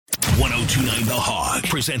1029 The Hog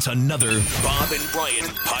presents another Bob and Brian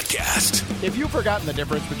podcast. If you've forgotten the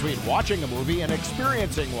difference between watching a movie and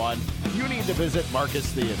experiencing one, you need to visit Marcus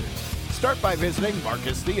Theaters. Start by visiting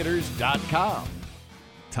marcustheaters.com.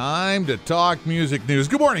 Time to talk music news.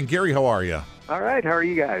 Good morning, Gary. How are you? All right. How are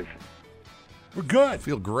you guys? We're good. I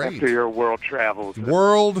feel great. After your world travels.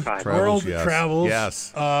 World travels,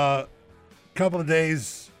 yes. Couple of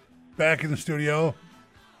days back in the studio.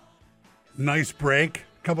 Nice break.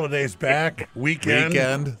 Couple of days back.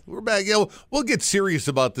 Weekend. We're back. Yeah, we'll get serious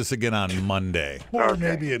about this again on Monday. Or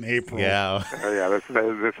maybe in April. Yeah. Oh, yeah.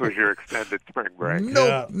 This was your extended spring break.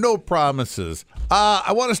 No promises.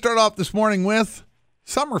 I want to start off this morning with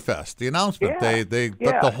Summerfest, the announcement. Yeah. They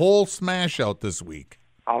put the whole smash out this week.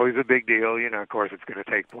 Always a big deal. You know, of course, it's going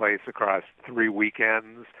to take place across 3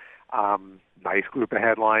 weekends. Nice group of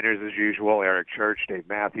headliners as usual. Eric Church, Dave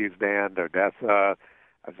Matthews Band, Odessa,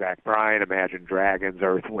 Zach Bryan, Imagine Dragons,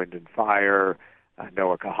 Earth, Wind and Fire,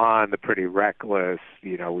 Noah Kahan, The Pretty Reckless.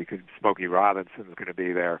 You know, Smokey Robinson's going to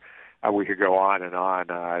be there. We could go on and on.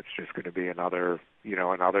 It's just going to be another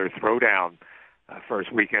throwdown.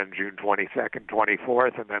 First weekend, June 22nd,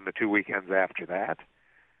 24th, and then the 2 weekends after that.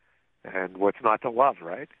 And what's not to love,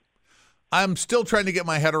 right? I'm still trying to get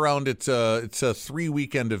my head around it's a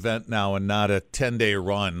 3-weekend event now and not a 10-day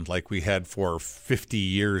run like we had for 50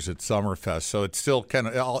 years at Summerfest. So it's still kind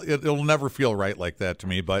of it'll never feel right like that to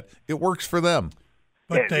me, but it works for them.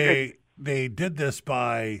 But they did this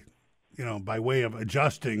by way of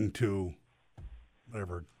adjusting to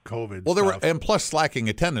whatever COVID. Well, stuff. and plus slacking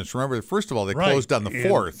attendance. Remember, first of all, they closed on the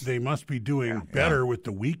 4th. They must be doing better with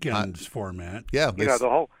the weekends format. Yeah,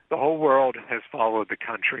 the whole world has followed the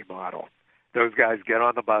country model. Those guys get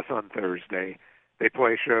on the bus on Thursday. They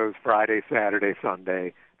play shows Friday, Saturday,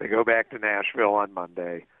 Sunday. They go back to Nashville on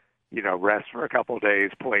Monday. Rest for a couple of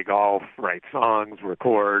days, play golf, write songs,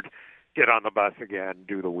 record, get on the bus again,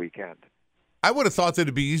 do the weekend. I would have thought that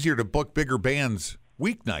it'd be easier to book bigger bands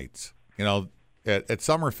weeknights, at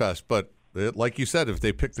Summerfest. But like you said, if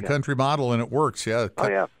they pick the country model and it works,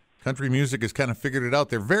 country music has kind of figured it out.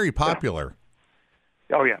 They're very popular.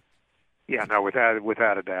 Yeah. Oh, yeah. Yeah, no, without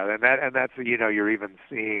a doubt, and that's you're even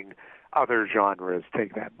seeing other genres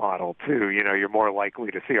take that model too. You're more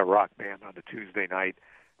likely to see a rock band on a Tuesday night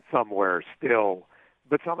somewhere still,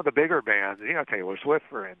 but some of the bigger bands, Taylor Swift,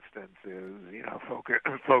 for instance, is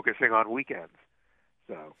focusing on weekends.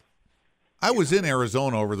 So, I was in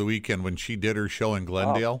Arizona over the weekend when she did her show in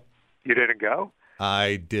Glendale. You didn't go?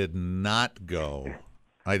 I did not go.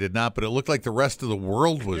 I did not, but it looked like the rest of the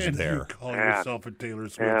world was there. You call yourself a Taylor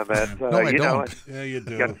Swift fan. That's, no, I don't. Yeah, you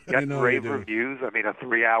do. Got rave reviews. I mean, a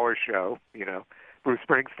 3-hour show, Bruce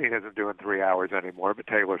Springsteen isn't doing 3 hours anymore, but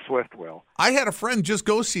Taylor Swift will. I had a friend just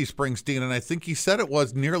go see Springsteen, and I think he said it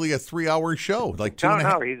was nearly a 3-hour show, like two and a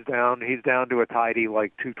half. No, he's down to a tidy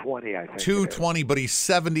like 220, I think. 220, but he's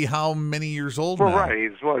 70. How many years old now? Right,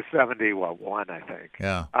 he's 71, I think.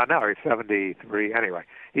 Yeah. No, he's 73. Anyway,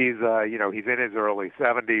 he's he's in his early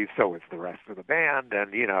 70s. So is the rest of the band,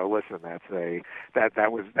 and listen, that's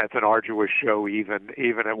an arduous show, even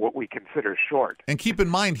at what we consider short. And keep in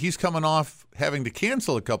mind, he's coming off having to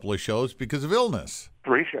cancel a couple of shows because of illness.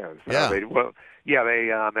 3 shows. Yeah. And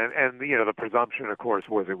the presumption, of course,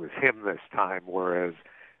 was it was him this time, whereas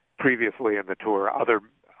previously in the tour,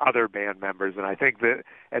 other band members, and I think that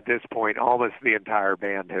at this point, almost the entire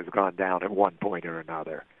band has gone down at one point or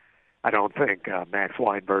another. I don't think Max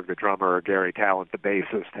Weinberg, the drummer, or Gary Talent, the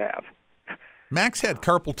bassist, have. Max had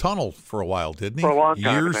carpal tunnel for a while, didn't he? For a long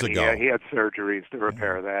time. Years ago. He had surgeries to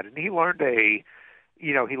repair that, and he learned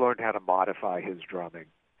how to modify his drumming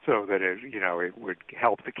so that it would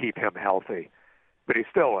help to keep him healthy. But he's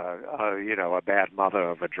still a bad mother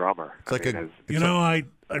of a drummer. I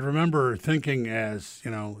remember thinking as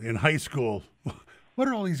in high school, what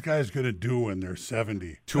are all these guys going to do when they're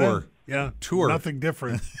 70? Tour. Tour. Nothing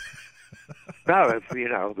different. No,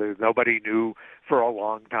 it's nobody knew for a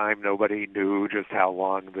long time. Nobody knew just how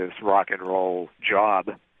long this rock and roll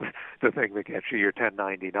job, the thing that gets you your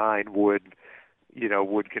 1099, would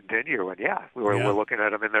continue. And we're looking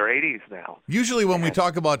at them in their 80s now. Usually when we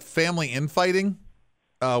talk about family infighting,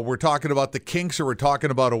 we're talking about the Kinks or we're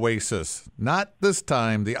talking about Oasis. Not this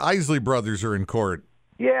time. The Isley brothers are in court.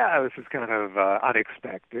 Yeah, this is kind of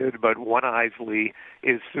unexpected, but one Isley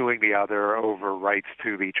is suing the other over rights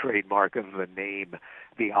to the trademark of the name,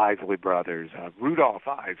 the Isley brothers. Rudolph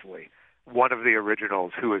Isley, one of the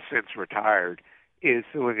originals who has since retired, is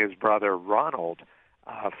suing his brother Ronald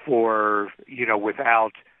for,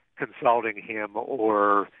 without consulting him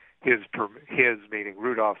or his meaning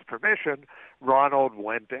Rudolph's permission, Ronald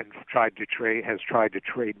went and has tried to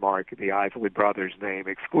trademark the Isley Brothers name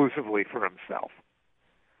exclusively for himself.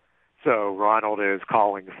 So Rudolph is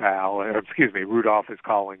calling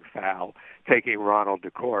foul, taking Ronald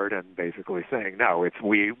to court and basically saying, no, it's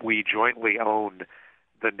we jointly own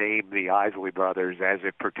the name the Isley Brothers as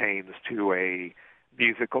it pertains to a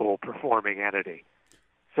musical performing entity.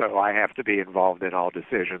 So I have to be involved in all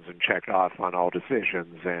decisions and check off on all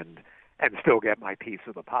decisions and still get my piece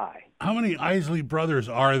of the pie. How many Isley Brothers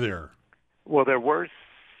are there? Well, there were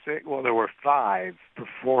 5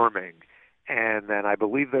 performing, and then I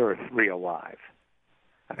believe there are 3 alive.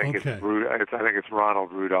 I think it's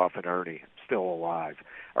Ronald, Rudolph, and Ernie still alive.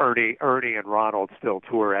 Ernie and Ronald still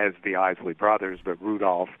tour as the Isley Brothers, but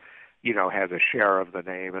Rudolph, has a share of the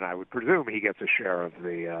name, and I would presume he gets a share of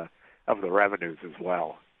the revenues as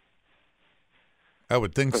well. I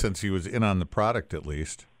would think since he was in on the product at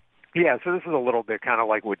least. Yeah, so this is a little bit kind of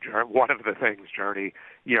like one of the things Journey,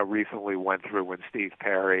 recently went through when Steve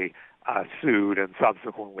Perry sued and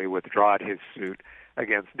subsequently withdrawed his suit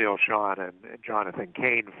against Neil Schon and Jonathan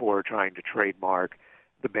Cain for trying to trademark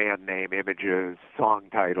the band name, images, song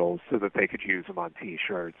titles, so that they could use them on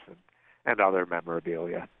T-shirts and other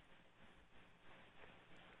memorabilia.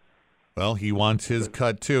 Well, he wants his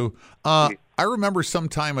cut too. I remember some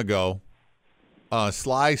time ago,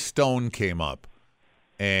 Sly Stone came up.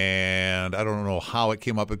 And I don't know how it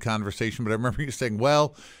came up in conversation, but I remember you saying,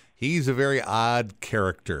 well, he's a very odd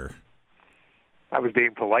character. I was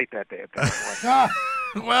being polite that day, apparently.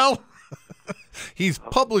 Well, he's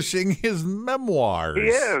publishing his memoirs. He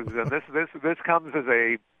is, and this comes as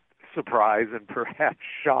a surprise and perhaps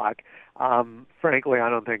shock. Frankly, I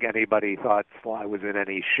don't think anybody thought Sly was in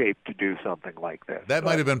any shape to do something like this. That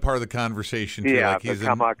might have been part of the conversation, too. Yeah, like he's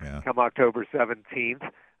come October 17th,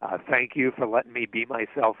 Thank You for Letting Me Be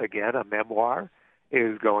Myself Again, a memoir,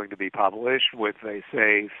 is going to be published with, they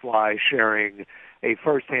say, Sly sharing a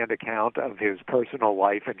first-hand account of his personal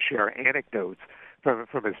life and share anecdotes from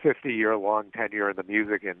his 50-year-long tenure in the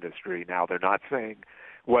music industry. Now, they're not saying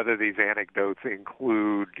whether these anecdotes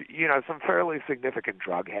include, some fairly significant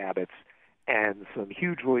drug habits and some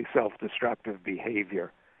hugely self-destructive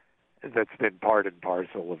behavior that's been part and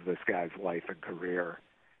parcel of this guy's life and career.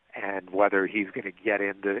 And whether he's going to get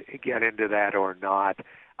into that or not.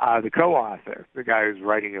 The co-author, the guy who's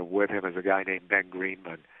writing it with him, is a guy named Ben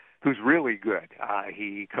Greenman, who's really good.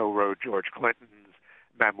 He co-wrote George Clinton's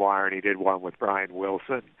memoir, and he did one with Brian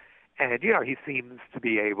Wilson. And, he seems to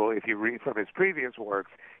be able, if you read from his previous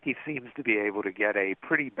works, he seems to be able to get a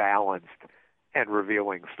pretty balanced and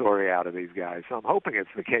revealing story out of these guys. So I'm hoping it's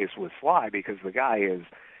the case with Sly, because the guy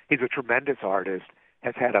he's a tremendous artist,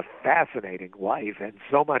 has had a fascinating life, and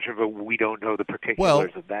so much of it we don't know the particulars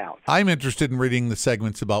about. I'm interested in reading the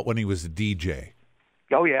segments about when he was a DJ.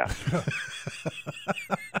 Oh, yeah.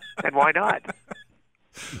 And why not?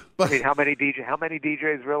 But, I mean, how many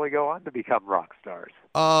DJs really go on to become rock stars?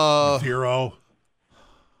 0.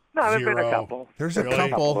 No, there's been a couple. There's a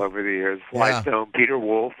couple over the years. Sly Stone, Peter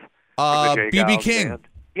Wolf, B.B. King.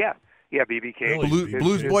 Yeah, B.B. King.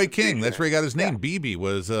 Blues Boy King. That's where he got his name. B.B.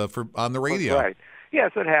 was on the radio. Right.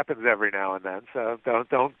 Yes, it happens every now and then. So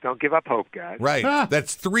don't give up hope, guys. Right.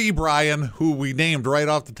 That's 3, Brian, who we named right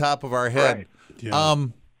off the top of our head. Right. Yeah.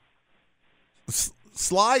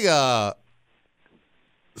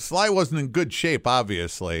 Sly wasn't in good shape,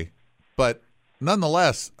 obviously, but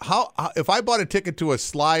nonetheless, if I bought a ticket to a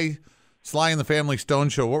Sly and the Family Stone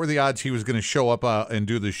show, what were the odds he was going to show up and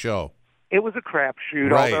do the show? It was a crapshoot.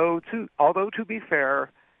 Right. Although to be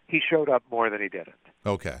fair, he showed up more than he didn't.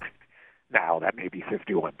 Okay. Now that may be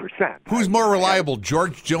 51%. Who's more reliable,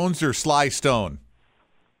 George Jones or Sly Stone?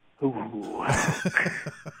 Ooh.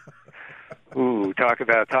 Ooh, talk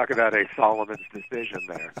about a Solomon's decision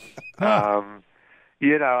there.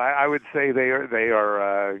 I would say they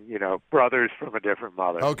are brothers from a different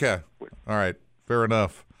mother. Okay. All right. Fair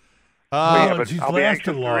enough. But he's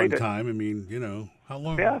lasted a long time. I mean, how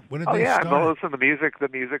long? Yeah. When did they start? Listen, the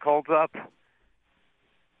music holds up.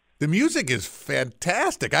 The music is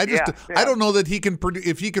fantastic. I don't know that he can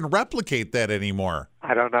if he can replicate that anymore.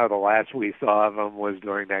 I don't know. The last we saw of him was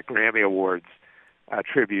during that Grammy Awards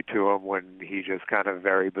tribute to him, when he just kind of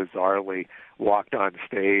very bizarrely walked on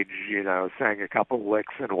stage, sang a couple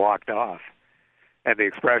licks and walked off. And the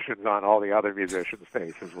expressions on all the other musicians'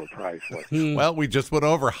 faces were priceless. Well, we just went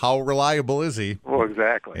over how reliable is he. Well,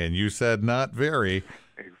 exactly. And you said not very.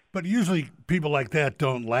 But usually people like that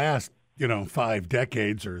don't last, 5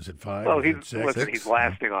 decades, or is it 5? Well, he's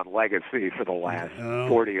lasting on legacy for the last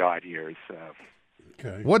 40-odd years. So.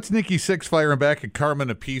 Okay. What's Nikki Sixx firing back at Carmine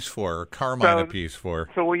Appice for? Or Carmine Appice for?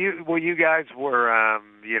 So you guys were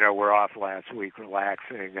were off last week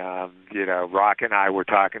relaxing. Rock and I were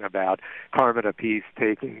talking about Carmine Appice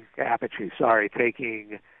taking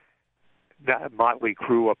Motley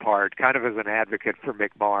Crue apart, kind of as an advocate for Mick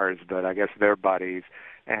Mars, but I guess they're buddies.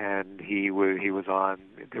 And he was on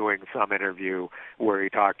doing some interview where he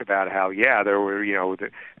talked about how there were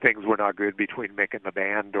things were not good between Mick and the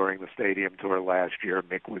band during the stadium tour last year.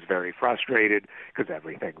 Mick was very frustrated because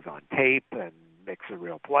everything's on tape and Mick's a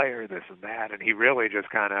real player, this and that, and he really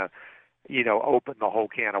just kind of opened the whole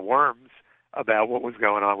can of worms about what was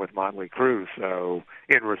going on with Motley Crue. So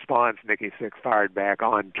in response, Nikki Sixx fired back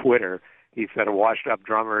on Twitter. He said, "A washed-up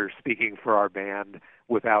drummer speaking for our band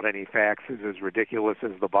without any facts is as ridiculous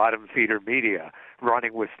as the bottom-feeder media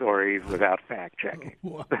running with stories without fact-checking."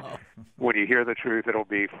 Wow. When you hear the truth, it'll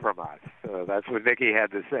be from us. So that's what Nikki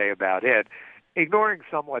had to say about it, ignoring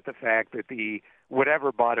somewhat the fact that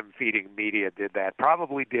whatever bottom-feeding media did that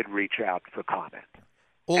probably did reach out for comment.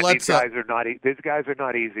 Well, these guys are not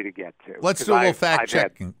easy to get to. Let's do a little fact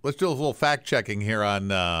checking. Let's do a little fact checking here on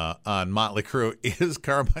Motley Crue. Is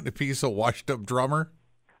Carmine Appice a washed-up drummer?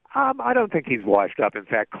 I don't think he's washed up. In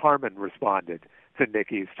fact, Carmen responded to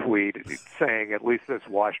Nikki's tweet saying, "At least this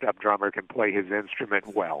washed-up drummer can play his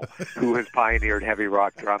instrument well, who has pioneered heavy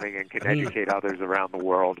rock drumming and can educate others around the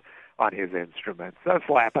world on his instrument." So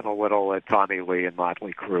slapping a little at Tommy Lee and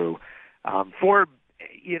Motley Crue.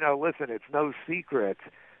 Listen, it's no secret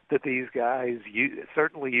that these guys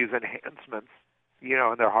certainly use enhancements,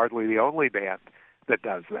 and they're hardly the only band that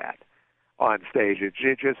does that on stage.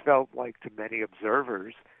 It just felt like to many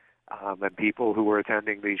observers and people who were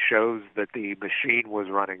attending these shows that the machine was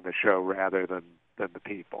running the show rather than the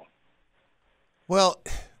people. Well,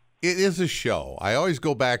 it is a show. I always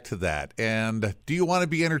go back to that. And do you want to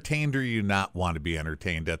be entertained or do you not want to be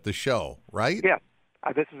entertained at the show, right? Yeah.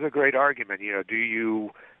 This is a great argument. Do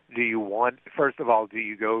you want, first of all, do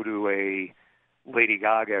you go to a Lady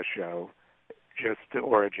Gaga show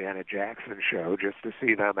or a Janet Jackson show just to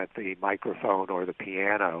see them at the microphone or the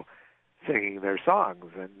piano singing their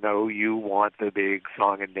songs? And no, you want the big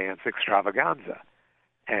song and dance extravaganza.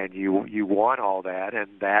 And you want all that,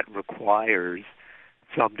 and that requires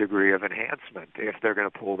some degree of enhancement if they're going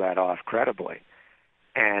to pull that off credibly.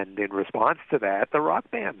 And in response to that, the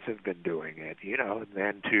rock bands have been doing it, and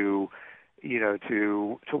then to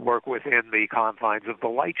work within the confines of the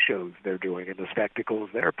light shows they're doing and the spectacles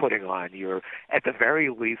they're putting on. At the very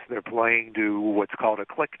least, they're playing to what's called a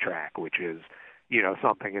click track, which is,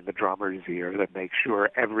 something in the drummer's ear that makes sure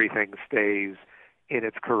everything stays in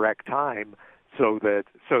its correct time so that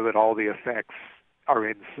all the effects are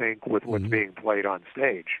in sync with what's being played on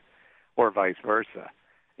stage, or vice versa.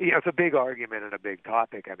 It's a big argument and a big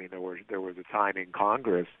topic. I mean, there was a time in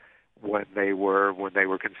Congress when they were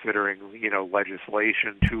considering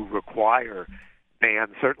legislation to require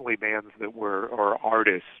bands, certainly bands that were, or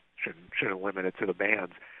artists, shouldn't limit it to the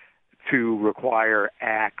bands, to require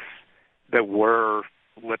acts that were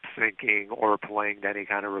lip syncing or playing to any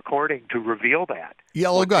kind of recording to reveal that.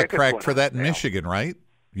 Yellow got cracked for that in Michigan, right?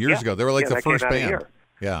 Years ago, they were like the first band.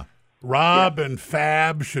 Yeah. Rob and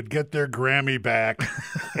Fab should get their Grammy back.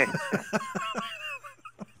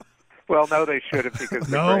 Well, no, they shouldn't, because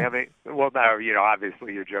the Grammy. Well, no,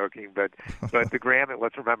 obviously you're joking, but the Grammy.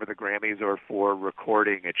 Let's remember the Grammys are for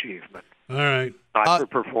recording achievement. All right, not for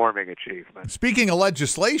performing achievement. Speaking of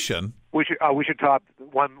legislation, we should talk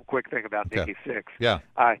one quick thing about Nikki Sixx. Yeah,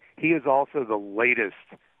 he is also the latest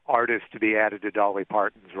artist to be added to Dolly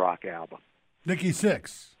Parton's rock album. Nikki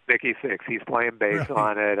Sixx. Nikki Sixx. He's playing bass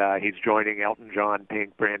on it. He's joining Elton John,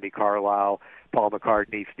 Pink, Brandi Carlile, Paul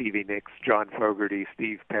McCartney, Stevie Nicks, John Fogerty,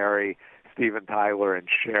 Steve Perry, Steven Tyler, and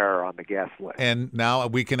Cher on the guest list. And now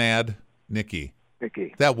we can add Nikki.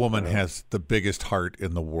 That woman has the biggest heart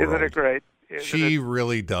in the world. Isn't it great? She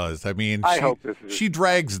really does. I mean, I hope this is she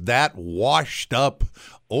drags that washed up,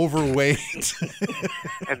 overweight.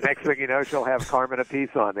 And next thing you know, she'll have Carmine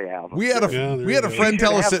Appice on the album. We had a friend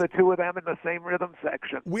tell us the two of them in the same rhythm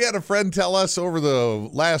section. We had a friend tell us over the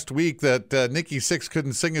last week that Nikki Sixx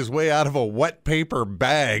couldn't sing his way out of a wet paper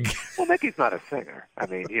bag. Well, Nikki's not a singer. I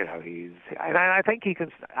mean, he's. I think he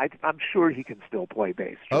can. I'm sure he can still play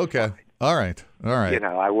bass. Okay. Fine. All right.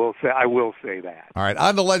 I will say that. All right.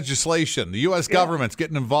 On to legislation. The U.S. government's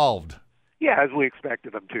getting involved. Yeah, as we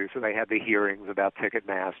expected them to. So they had the hearings about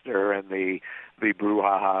Ticketmaster and the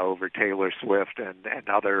brouhaha over Taylor Swift and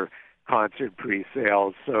other concert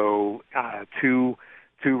pre-sales. So two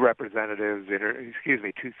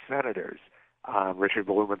senators, Richard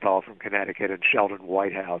Blumenthal from Connecticut and Sheldon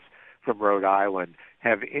Whitehouse Rhode Island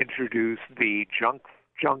have introduced the junk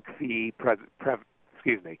fee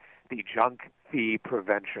the Junk Fee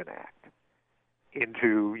Prevention Act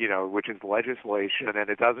into, which is legislation, and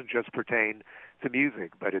it doesn't just pertain to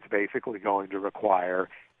music, but it's basically going to require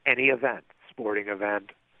any event, sporting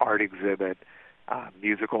event, art exhibit,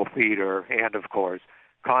 musical theater, and of course,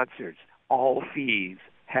 concerts. All fees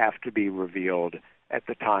have to be revealed at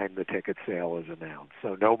the time the ticket sale is announced.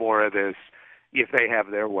 So no more of this, if they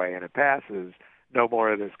have their way and it passes, no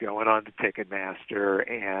more of this going on to Ticketmaster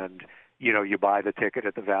and, you buy the ticket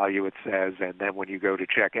at the value it says, and then when you go to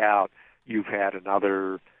check out, you've had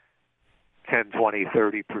another 10, 20,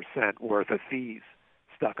 30% worth of fees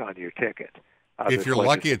stuck on your ticket. If you're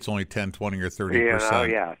lucky, it's only 10, 20, or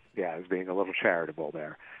 30%. Yeah, I was being a little charitable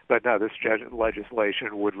there. But no, this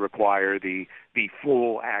legislation would require the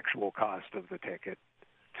full actual cost of the ticket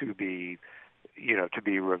to be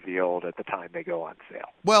revealed at the time they go on sale.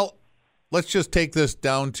 Well, let's just take this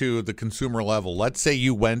down to the consumer level. Let's say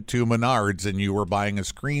you went to Menards and you were buying a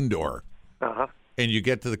screen door. Uh-huh. And you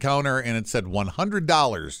get to the counter and it said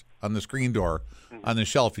 $100 on the screen door on the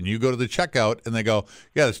shelf, and you go to the checkout and they go,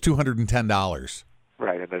 yeah, it's $210.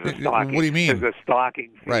 Right, and there's a stocking. What do you mean? There's a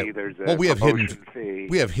stocking fee. Right. There's a promotion fee.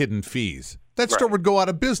 We have hidden fees. That store would go out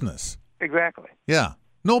of business. Exactly. Yeah,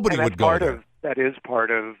 nobody would go there. That is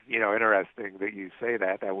part of, interesting that you say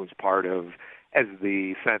that. That was part of, as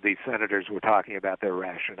the senators were talking about their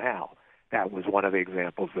rationale. That was one of the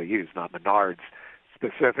examples they used, not Menards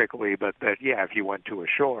specifically, but that, if you went to a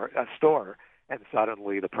store and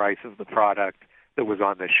suddenly the price of the product that was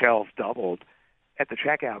on the shelf doubled at the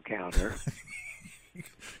checkout counter.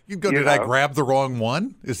 You go, did I grab the wrong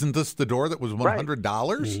one? Isn't this the door that was $100? Right.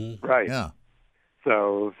 Mm-hmm. Right. Yeah.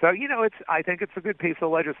 So I think it's a good piece of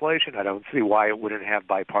legislation. I don't see why it wouldn't have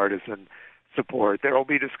bipartisan support. There will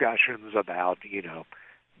be discussions about,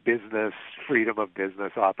 business, freedom of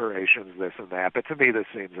business operations, this and that. But to me, this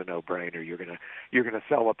seems a no-brainer. You're gonna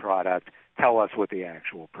sell a product. Tell us what the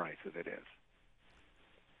actual price of it is.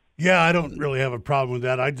 Yeah, I don't really have a problem with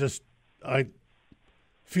that. I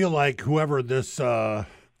feel like whoever this law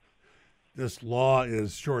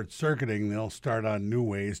is short-circuiting, they'll start on new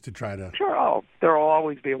ways to try to. Sure, there will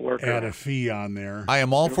always be a workaround. Add a fee on there. I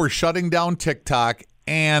am all for shutting down TikTok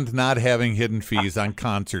and not having hidden fees on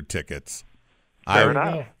concert tickets. Fair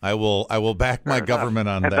enough. I will back my government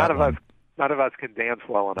on and that. None of us can dance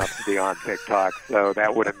well enough to be on TikTok, so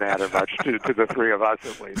that wouldn't matter much to the three of us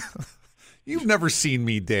at least. You've never seen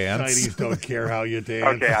me dance. Chinese don't care how you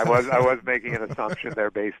dance. Okay, I was making an assumption there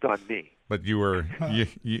based on me. But you were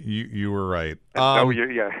you were right.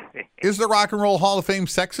 Is the Rock and Roll Hall of Fame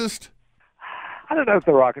sexist? I don't know if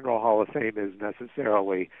the Rock and Roll Hall of Fame is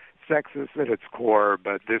necessarily sexist at its core,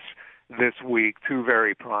 but this week, two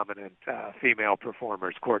very prominent female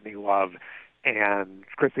performers, Courtney Love and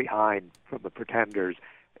Chrissy Hynde from the Pretenders,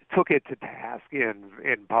 took it to task in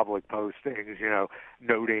public postings,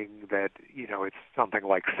 noting that, it's something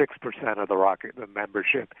like 6% of the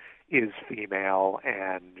membership is female,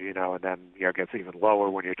 and, and then, it gets even lower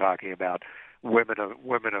when you're talking about women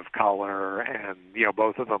of color, and,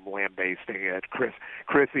 both of them lambasting it.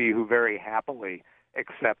 Chrissy, who very happily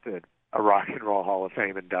accepted a Rock and Roll Hall of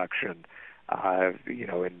Fame induction,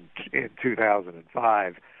 in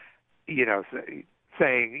 2005,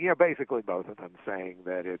 saying, basically both of them saying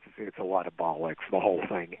that it's a lot of bollocks, the whole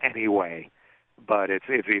thing anyway, but it's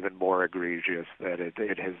even more egregious that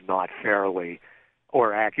it has not fairly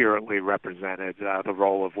or accurately represented the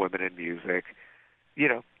role of women in music,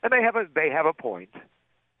 and they have a point,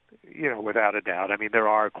 without a doubt. I mean, there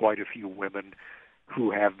are quite a few women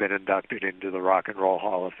who have been inducted into the Rock and Roll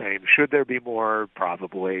Hall of Fame. Should there be more?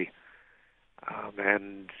 Probably.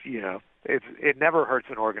 And, it never hurts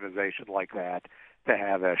an organization like that to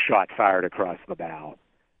have a shot fired across the bow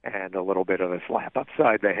and a little bit of a slap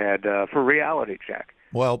upside the head for reality check.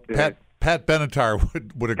 Well, Pat Benatar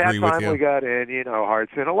would agree with you. Pat finally got in,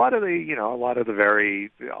 hearts in. A lot of the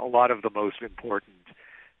most important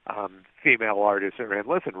female artists are in.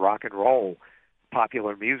 Listen, rock and roll,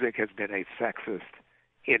 popular music has been a sexist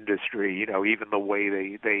industry. Even the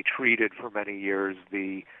way they treated for many years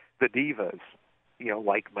the divas,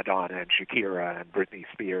 like Madonna and Shakira and Britney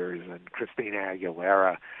Spears and Christina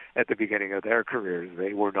Aguilera at the beginning of their careers.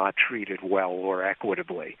 They were not treated well or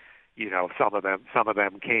equitably. Some of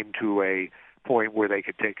them came to a point where they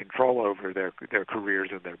could take control over their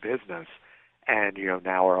careers and their business, and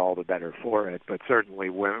now are all the better for it. But certainly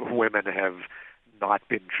women have not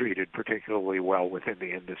been treated particularly well within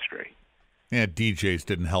the industry. Yeah, DJs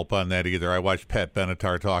didn't help on that either. I watched Pat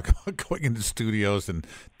Benatar talk about going into studios and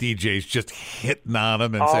DJs just hitting on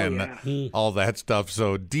him and saying all that stuff.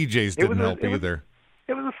 So DJs didn't help either.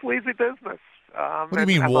 It was a sleazy business. What do you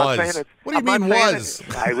mean was? What do you mean was?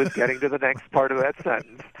 I was getting to the next part of that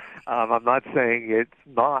sentence. I'm not saying it's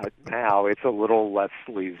not now. It's a little less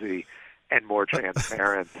sleazy and more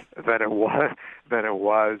transparent than it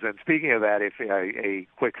was. And speaking of that, if a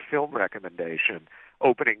quick film recommendation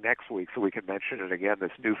opening next week, so we can mention it again,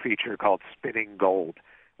 this new feature called Spinning Gold,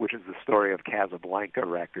 which is the story of Casablanca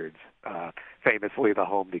Records, famously the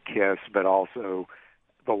home to Kiss, but also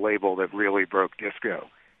the label that really broke disco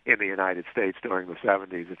in the United States during the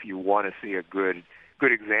 70s. If you want to see a good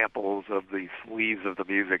examples of the sleaze of the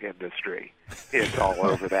music industry, it's all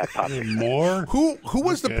over that puppy. More? Who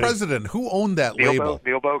was the president? Who owned that label?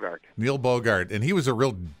 Neil Bogart. Neil Bogart. And he was a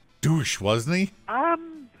real douche, wasn't he?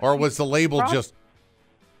 Or was the label just...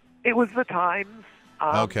 It was the times.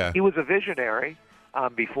 Okay. He was a visionary.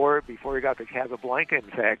 Before he got to Casablanca,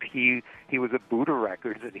 in fact, he was at Buddha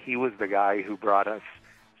Records, and he was the guy who brought us,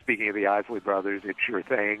 speaking of the Isley Brothers, It's Your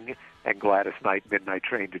Thing, and Gladys Knight, Midnight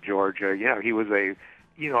Train to Georgia. He was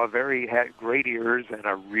had great ears and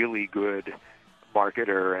a really good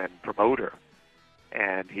marketer and promoter.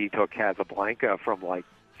 And he took Casablanca from like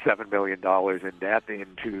 $7 million in debt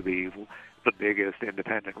into the biggest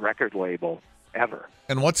independent record label ever.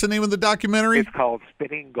 And what's the name of the documentary? It's called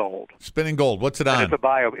Spinning Gold. Spinning Gold. What's it on? And it's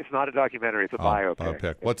it's not a documentary. It's a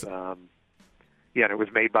biopic. What's and it was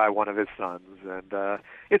made by one of his sons, and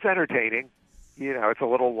it's entertaining. It's a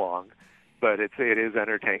little long, but it is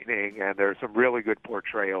entertaining, and there's some really good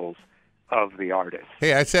portrayals of the artist.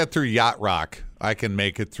 Hey, I sat through Yacht Rock. I can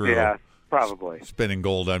make it through. Yeah, probably. Spinning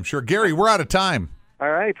Gold, I'm sure. Gary, we're out of time.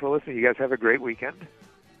 All right. Well, listen, you guys have a great weekend.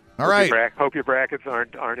 All right. Hope your brackets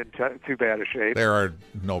aren't in too bad a shape. There are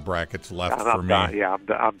no brackets left for me. Done. Yeah,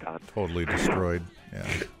 I'm done. Totally destroyed. Yeah.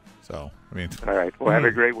 So, All right. Well, have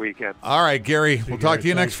a great weekend. All right, Gary. We'll talk to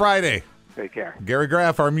you next Friday. Take care. Gary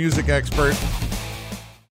Graff, our music expert.